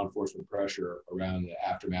significant law enforcement pressure around the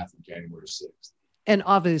aftermath of January 6th. And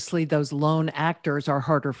obviously those lone actors are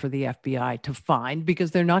harder for the FBI to find because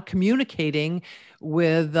they're not communicating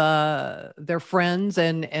with their friends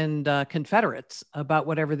and Confederates about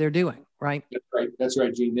whatever they're doing, right? That's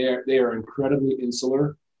right, Gene. They are incredibly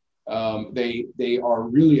insular. They are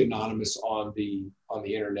really anonymous on the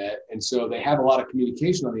internet. And so they have a lot of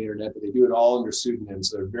communication on the internet, but they do it all under pseudonyms.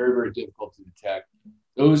 So they're very, very difficult to detect.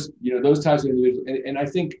 Those types of individuals. And I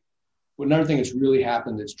think another thing that's really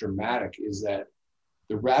happened that's dramatic is that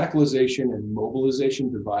the radicalization and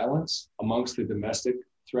mobilization to violence amongst the domestic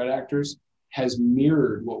threat actors has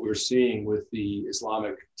mirrored what we're seeing with the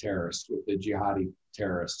Islamic terrorists, with the jihadi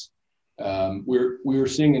terrorists. We were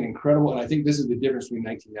seeing an incredible, and I think this is the difference between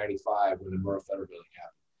 1995 when the Murrah Federal Building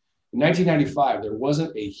happened. In 1995, there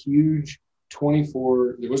wasn't a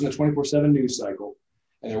 24/7 news cycle.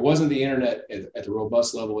 And there wasn't the internet at the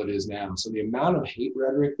robust level it is now. So the amount of hate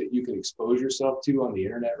rhetoric that you can expose yourself to on the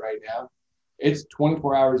internet right now, it's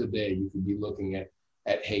 24 hours a day you can be looking at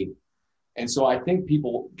hate. And so I think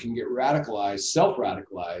people can get radicalized,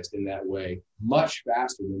 self-radicalized in that way much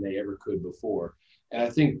faster than they ever could before. And I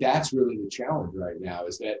think that's really the challenge right now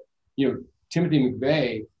is that, Timothy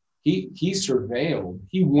McVeigh, he surveilled,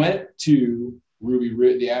 he went to Ruby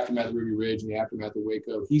Ridge, the aftermath of Ruby Ridge and the aftermath of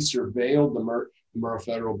Waco. He surveilled the Murrah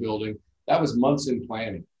Federal Building. That was months in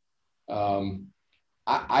planning.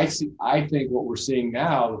 I think what we're seeing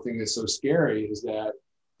now, the thing that's so scary is that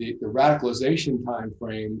the radicalization time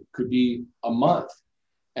frame could be a month,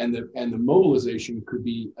 and the mobilization could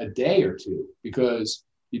be a day or two, because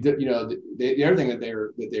the other thing that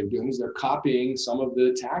they're doing is they're copying some of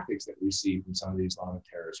the tactics that we see from some of these Islamic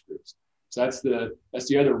terrorist groups. So that's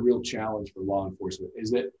the other real challenge for law enforcement, is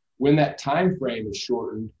that when that time frame is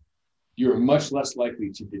shortened, you're much less likely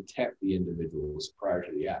to detect the individuals prior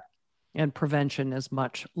to the act. And prevention is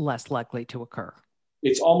much less likely to occur.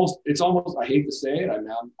 It's almost, I hate to say it, I'm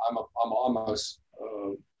almost,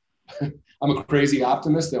 I'm a crazy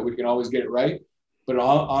optimist that we can always get it right. But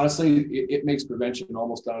honestly, it makes prevention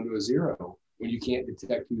almost down to a zero when you can't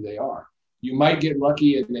detect who they are. You might get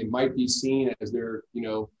lucky and they might be seen as they're,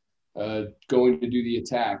 going to do the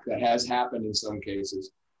attack. That has happened in some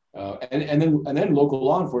cases. And then local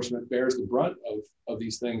law enforcement bears the brunt of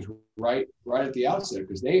these things right at the outset,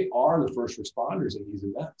 because they are the first responders in these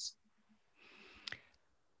events.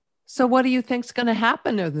 So what do you think is going to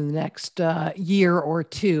happen over the next year or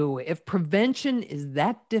two if prevention is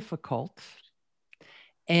that difficult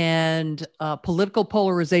and political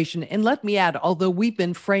polarization? And let me add, although we've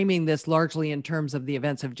been framing this largely in terms of the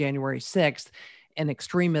events of January 6th and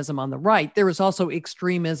extremism on the right, there is also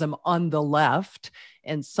extremism on the left.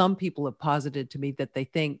 And some people have posited to me that they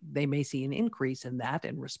think they may see an increase in that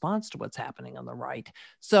in response to what's happening on the right.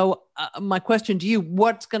 So my question to you,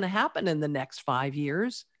 what's going to happen in the next 5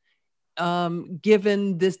 years,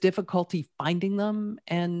 given this difficulty finding them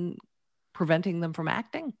and preventing them from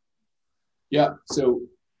acting? Yeah, so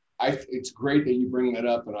it's great that you bring that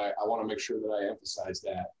up, and I want to make sure that I emphasize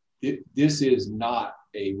that. This is not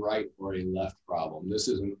a right or a left problem. This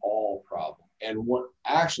is an all problem. And what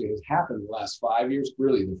actually has happened the last 5 years,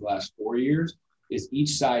 really the last 4 years, is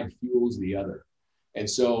each side fuels the other. And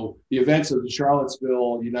so the events of the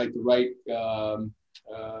Charlottesville Unite the Right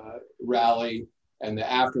rally and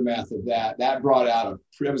the aftermath of that brought out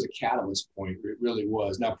that was a catalyst point. It really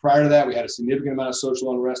was. Now, prior to that, we had a significant amount of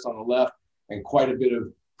social unrest on the left and quite a bit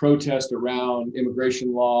of protest around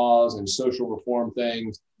immigration laws and social reform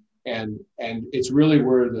things. And it's really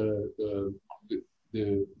where the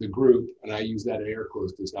group, and I use that in air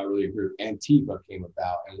quotes, it's not really a group, Antifa came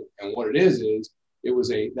about. And what it is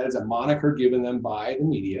that is a moniker given them by the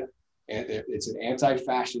media. And it's an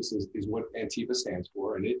anti-fascist is what Antifa stands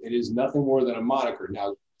for. And it is nothing more than a moniker.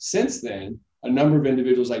 Now, since then, a number of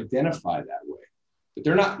individuals identify that way, but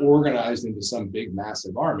they're not organized into some big,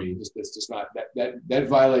 massive army. That's just not, that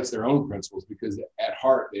violates their own principles, because at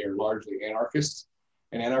heart, they are largely anarchists.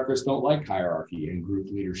 And anarchists don't like hierarchy and group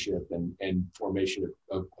leadership and formation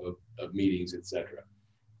of meetings, et cetera.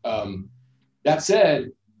 That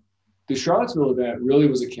said, the Charlottesville event really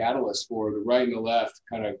was a catalyst for the right and the left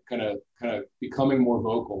kind of becoming more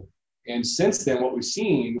vocal. And since then, what we've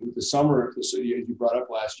seen with the summer, as you brought up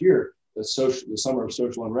last year, the summer of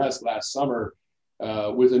social unrest last summer,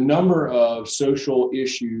 with a number of social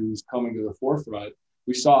issues coming to the forefront,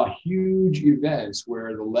 we saw huge events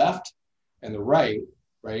where the left and the right,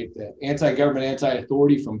 the anti-government,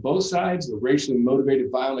 anti-authority from both sides, the racially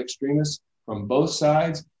motivated violent extremists from both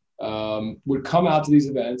sides would come out to these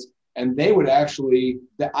events, and they would actually,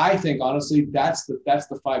 I think, honestly, that's the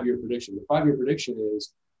 5-year prediction. The 5-year prediction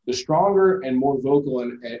is the stronger and more vocal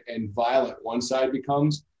and violent one side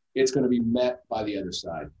becomes, it's going to be met by the other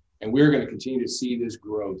side. And we're going to continue to see this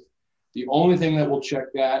growth. The only thing that will check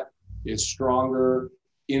that is stronger,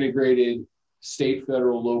 integrated state,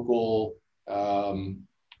 federal, local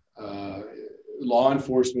law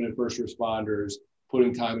enforcement and first responders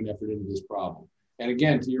putting time and effort into this problem. And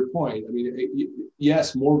again, to your point, I mean,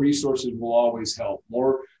 yes, more resources will always help.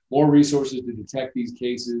 More resources to detect these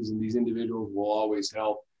cases and these individuals will always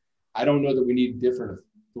help. I don't know that we need different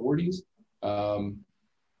authorities. I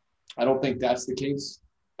don't think that's the case.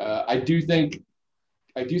 I do think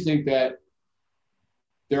that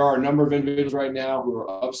there are a number of individuals right now who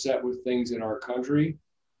are upset with things in our country,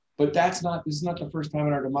 but this is not the first time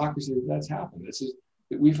in our democracy that's happened.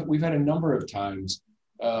 We've had a number of times.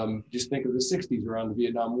 Just think of the 60s around the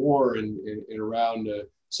Vietnam War and around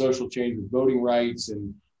social change with voting rights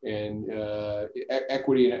and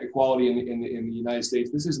equity and equality in the United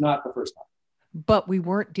States. This is not the first time. But we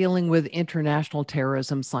weren't dealing with international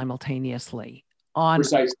terrorism simultaneously.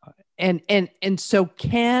 Precisely. And so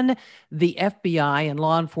can the FBI and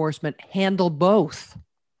law enforcement handle both?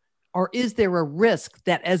 Or is there a risk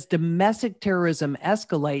that as domestic terrorism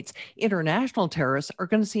escalates, international terrorists are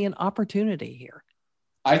going to see an opportunity here?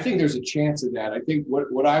 I think there's a chance of that. I think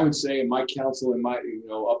what I would say in my counsel, in my,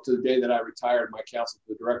 up to the day that I retired, my counsel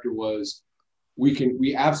to the director was,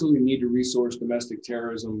 we absolutely need to resource domestic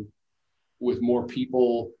terrorism with more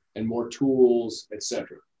people and more tools, et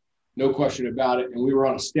cetera. No question about it. And we were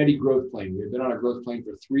on a steady growth plane. We had been on a growth plane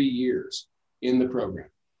for 3 years in the program.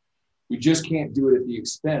 We just can't do it at the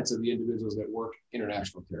expense of the individuals that work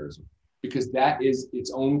international terrorism, because that is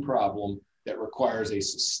its own problem that requires a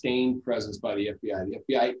sustained presence by the FBI. The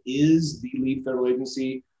FBI is the lead federal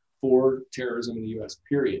agency for terrorism in the U.S.,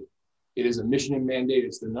 period. It is a mission and mandate.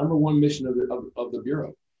 It's the number one mission of the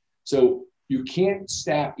Bureau. So you can't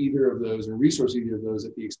staff either of those and resource either of those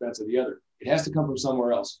at the expense of the other. It has to come from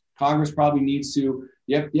somewhere else. Congress probably needs to.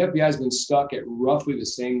 The FBI has been stuck at roughly the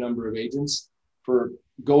same number of agents for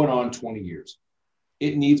going on 20 years.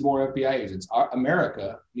 It needs more FBI agents.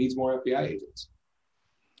 America needs more FBI agents.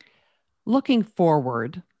 Looking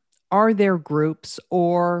forward, are there groups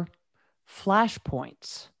or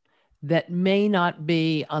flashpoints that may not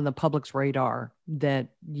be on the public's radar that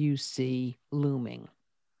you see looming?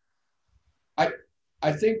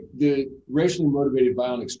 I think the racially motivated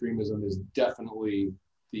violent extremism is definitely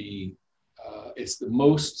it's the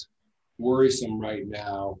most worrisome right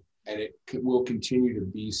now, and it will continue to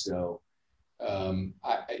be so.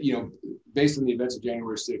 Based on the events of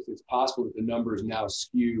January 6th, it's possible that the numbers now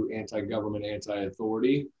skew anti-government,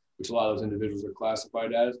 anti-authority, which a lot of those individuals are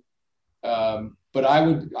classified as. But I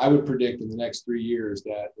would predict in the next 3 years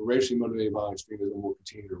that the racially motivated violent extremism will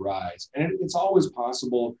continue to rise. And it's always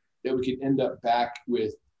possible that we could end up back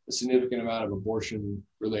with a significant amount of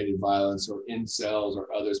abortion-related violence or incels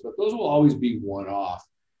or others, but those will always be one-off.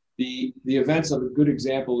 The events of a good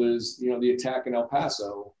example is, the attack in El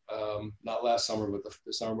Paso, not last summer, but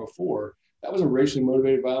the summer before. That was a racially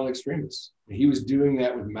motivated violent extremist. And he was doing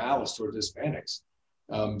that with malice towards Hispanics.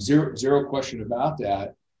 Zero question about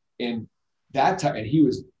that. And that time, and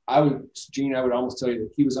I would almost tell you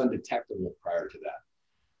that he was undetectable prior to that.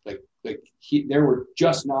 There were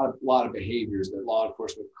just not a lot of behaviors that law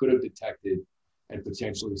enforcement could have detected and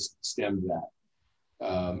potentially stemmed that.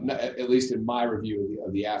 At least in my review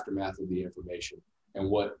of the aftermath of the information and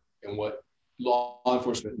what law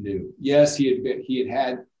enforcement knew. Yes, he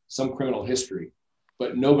had some criminal history,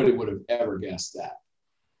 but nobody would have ever guessed that.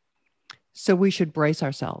 So we should brace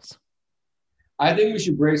ourselves. I think we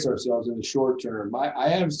should brace ourselves in the short term. I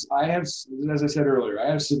have, as I said earlier, I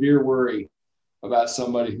have severe worry about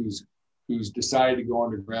somebody who's decided to go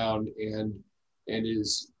underground and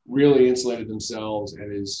is really insulated themselves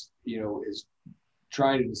and is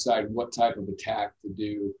trying to decide what type of attack to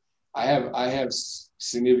do. I have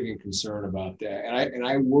significant concern about that, and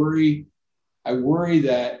I worry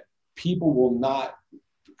that people will not,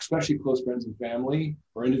 especially close friends and family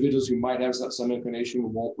or individuals who might have some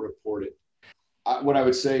inclination, won't report it. What I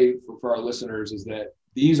would say for our listeners is that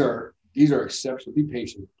these are exceptionally, be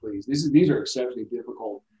patient, please. These are exceptionally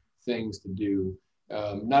difficult things to do.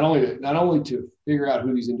 Not only to figure out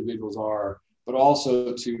who these individuals are, but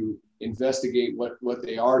also to investigate what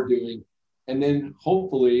they are doing, and then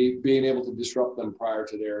hopefully being able to disrupt them prior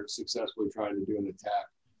to their successfully trying to do an attack.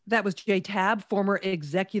 That was Jay Tabb, former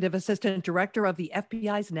executive assistant director of the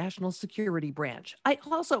FBI's National Security Branch. I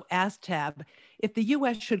also asked Tabb if the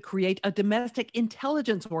U.S. should create a domestic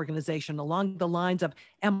intelligence organization along the lines of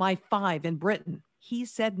MI5 in Britain. He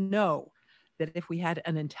said no, that if we had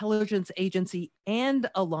an intelligence agency and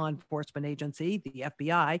a law enforcement agency, the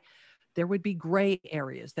FBI, there would be gray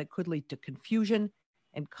areas that could lead to confusion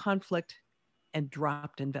and conflict and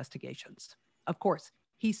dropped investigations. Of course,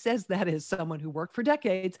 he says that as someone who worked for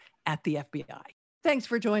decades at the FBI. Thanks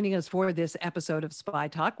for joining us for this episode of Spy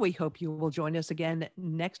Talk. We hope you will join us again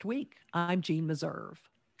next week. I'm Jean Meserve.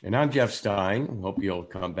 And I'm Jeff Stein. Hope you'll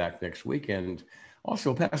come back next week. And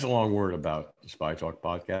also pass along word about the Spy Talk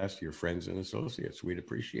podcast to your friends and associates. We'd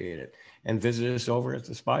appreciate it. And visit us over at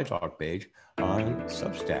the Spy Talk page on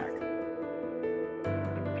Substack.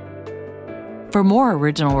 For more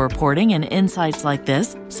original reporting and insights like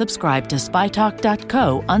this, subscribe to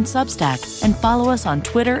spytalk.co on Substack and follow us on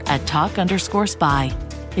Twitter at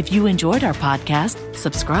 @talk_spy. If you enjoyed our podcast,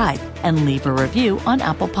 subscribe and leave a review on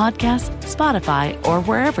Apple Podcasts, Spotify, or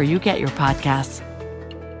wherever you get your podcasts.